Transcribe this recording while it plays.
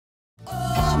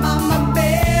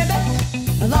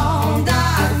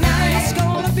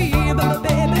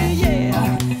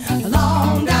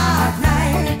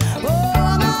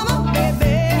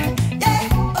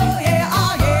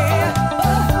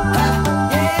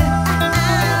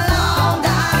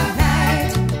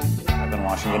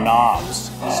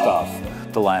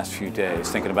the last few days,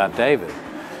 thinking about David.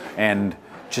 And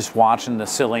just watching the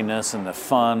silliness and the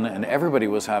fun, and everybody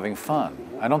was having fun.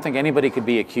 I don't think anybody could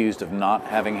be accused of not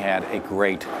having had a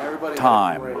great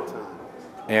time.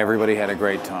 Everybody had a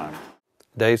great time.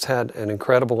 Dave's had an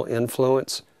incredible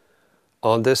influence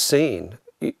on this scene.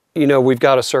 You know, we've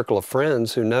got a circle of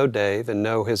friends who know Dave and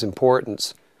know his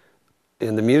importance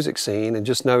in the music scene and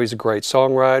just know he's a great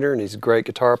songwriter and he's a great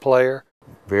guitar player.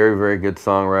 Very, very good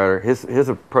songwriter. His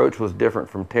approach was different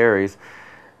from Terry's,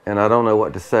 and I don't know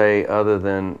what to say other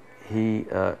than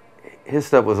his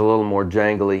stuff was a little more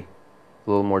jangly,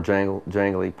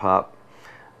 jangly pop,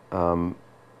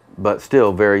 but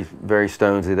still very, very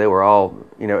Stonesy. They were all,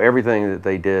 you know, everything that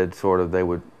they did, sort of, they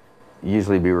would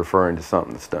usually be referring to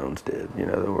something the Stones did. You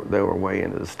know, they were way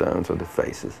into the Stones with the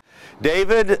Faces.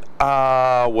 David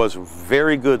was a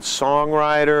very good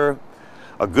songwriter,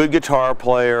 a good guitar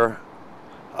player,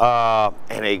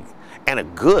 and a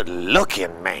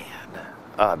good-looking man.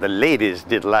 The ladies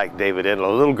did like David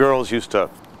Enloe. Little girls used to,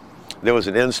 there was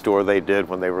an in-store they did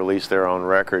when they released their own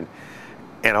record,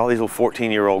 and all these little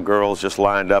 14-year-old girls just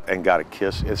lined up and got a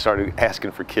kiss and started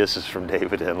asking for kisses from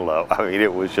David Enloe. I mean,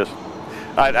 it was just,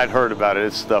 I'd heard about it.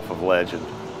 It's stuff of legend.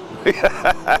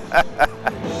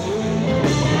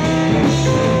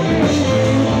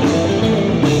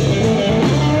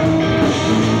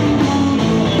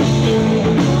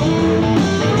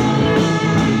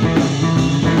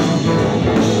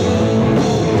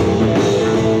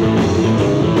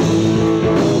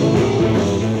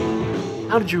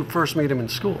 How did you first meet him in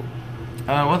school?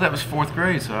 Well, that was 4th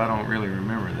grade, so I don't really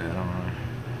remember that.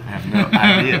 I have no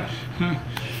idea.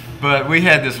 But we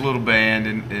had this little band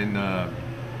in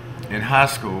high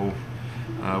school.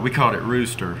 We called it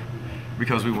Rooster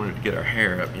because we wanted to get our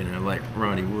hair up, you know, like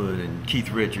Ronnie Wood and Keith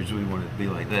Richards. We wanted to be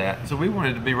like that. So we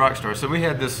wanted to be rock stars. So we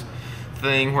had this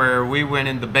thing where we went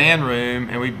in the band room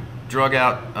and we drug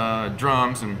out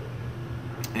drums and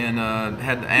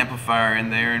had the amplifier in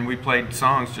there, and we played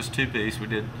songs, just 2-piece. We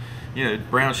did, you know,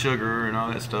 Brown Sugar and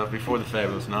all that stuff before the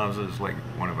Fabulous Knobs. It was like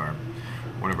one of our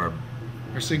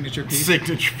signature pieces.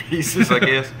 Signature pieces, I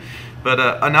guess. But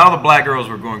and all the black girls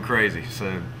were going crazy,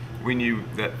 so we knew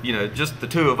that, you know, just the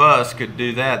two of us could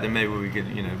do that. Then maybe we could,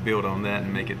 you know, build on that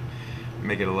and make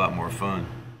it a lot more fun.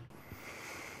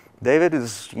 David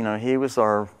is, you know, he was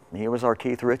our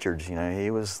Keith Richards. You know,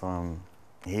 he was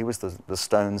the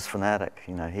Stones fanatic.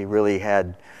 You know, he really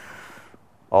had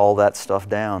all that stuff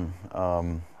down.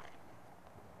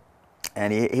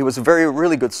 And he was a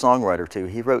really good songwriter too.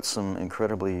 He wrote some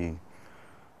incredibly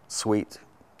sweet,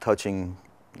 touching,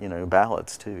 you know,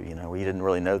 ballads too. You know, we didn't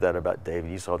really know that about David.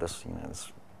 You saw this, you know,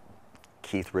 this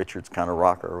Keith Richards kind of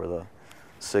rocker with a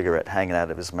cigarette hanging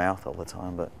out of his mouth all the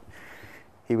time. But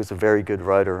he was a very good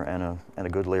writer and a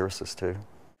good lyricist too.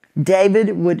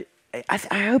 David would, I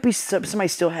hope somebody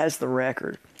still has the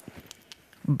record,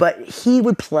 but he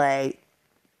would play.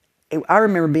 I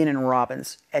remember being in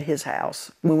Robbins at his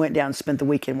house. We went down and spent the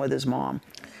weekend with his mom.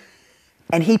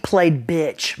 And he played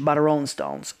Bitch by the Rolling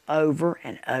Stones over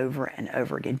and over and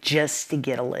over again just to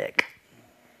get a lick.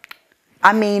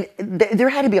 I mean, there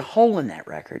had to be a hole in that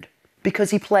record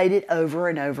because he played it over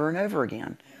and over and over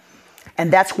again.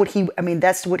 And that's what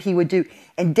that's what he would do.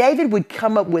 And David would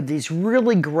come up with these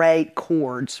really great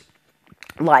chords.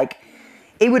 Like,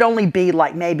 it would only be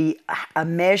like maybe a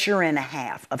measure and a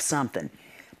half of something.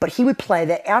 But he would play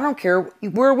that, I don't care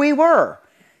where we were.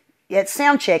 At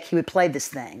sound check, he would play this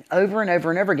thing over and over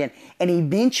and over again. And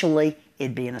eventually,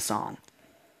 it'd be in a song.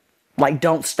 Like,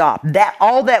 Don't Stop.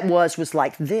 All that was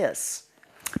like this.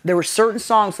 There were certain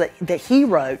songs that he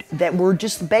wrote that were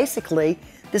just basically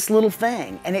this little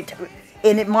thing. And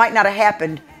it might not have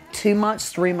happened 2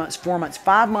 months, 3 months, 4 months,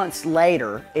 5 months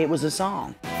later, it was a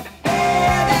song.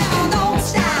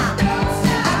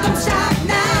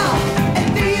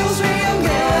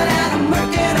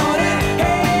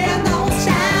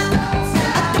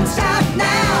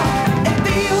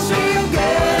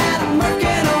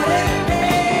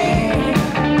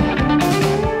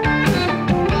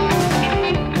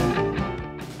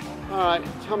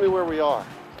 Tell me where we are.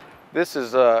 This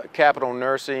is Capital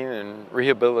Nursing and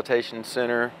Rehabilitation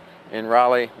Center in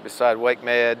Raleigh, beside Wake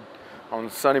Med on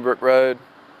Sunnybrook Road.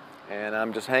 And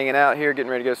I'm just hanging out here,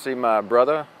 getting ready to go see my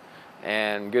brother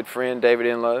and good friend David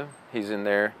Enloe. He's in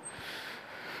there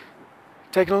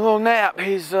taking a little nap.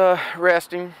 He's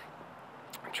resting,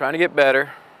 trying to get better.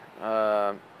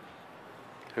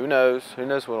 Who knows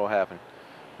what will happen.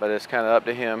 But it's kind of up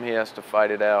to him. He has to fight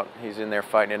it out. He's in there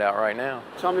fighting it out right now.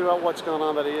 Tell me about what's going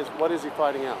on. What is he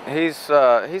fighting out? He's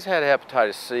had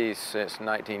hepatitis C since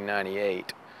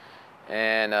 1998,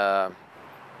 and how'd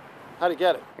he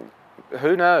get it?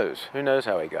 who knows? Who knows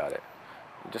how he got it?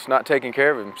 Just not taking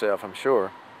care of himself, I'm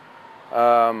sure.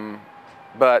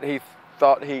 But he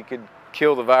thought he could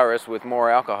kill the virus with more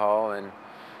alcohol, and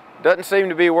doesn't seem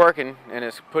to be working, and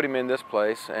it's put him in this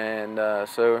place. And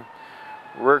so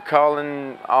we're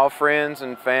calling all friends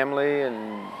and family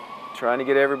and trying to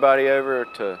get everybody over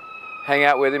to hang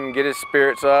out with him and get his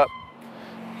spirits up.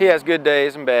 He has good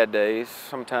days and bad days.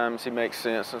 Sometimes he makes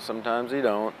sense and sometimes he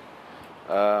don't.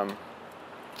 But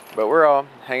we're all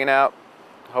hanging out,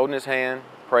 holding his hand,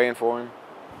 praying for him,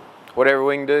 whatever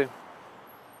we can do.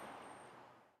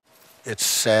 It's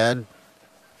sad,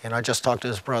 and I just talked to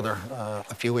his brother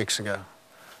a few weeks ago,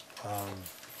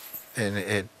 and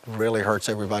it really hurts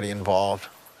everybody involved.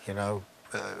 You know,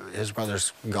 his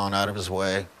brother's gone out of his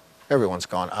way. Everyone's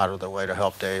gone out of their way to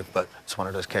help Dave, but it's one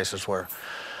of those cases where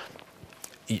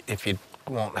if you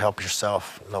won't help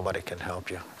yourself, nobody can help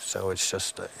you. So it's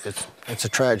just, it's a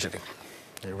tragedy.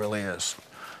 It really is.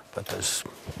 But there's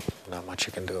not much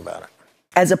you can do about it.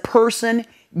 As a person,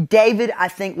 David, I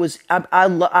think was, I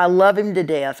love him to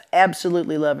death,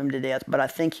 absolutely love him to death, but I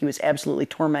think he was absolutely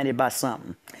tormented by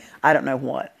something. I don't know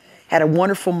what. Had a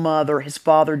wonderful mother. His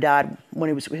father died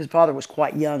when his father was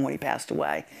quite young when he passed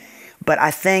away. But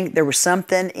I think there was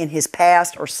something in his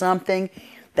past or something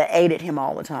that ate at him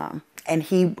all the time. And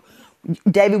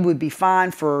David would be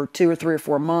fine for 2 or 3 or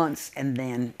 4 months, and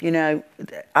then, you know,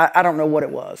 I don't know what it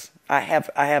was. I have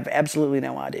absolutely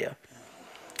no idea.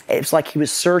 It's like he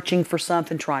was searching for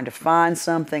something, trying to find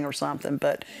something or something.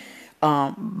 But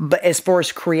as far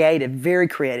as creative, very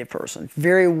creative person,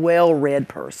 very well-read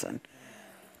person.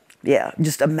 Yeah,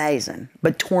 just amazing,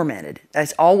 but tormented.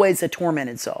 That's always a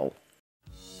tormented soul.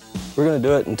 We're going to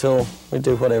do it until we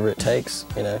do whatever it takes,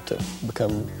 you know, to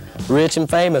become rich and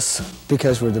famous.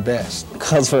 Because we're the best.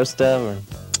 Because we're stubborn.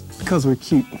 Because we're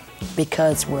cute.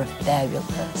 Because we're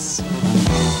fabulous.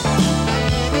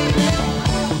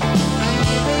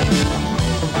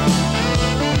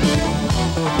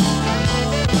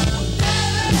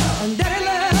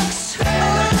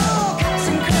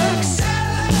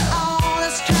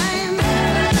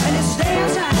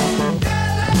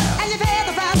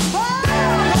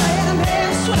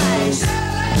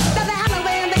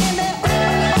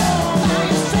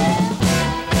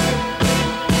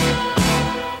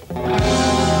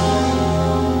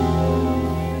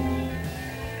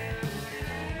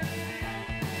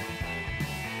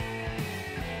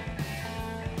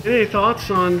 Any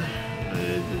thoughts on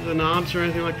the knobs or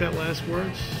anything like that? Last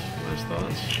words? Last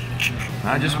thoughts?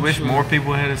 I just wish more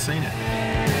people had seen it.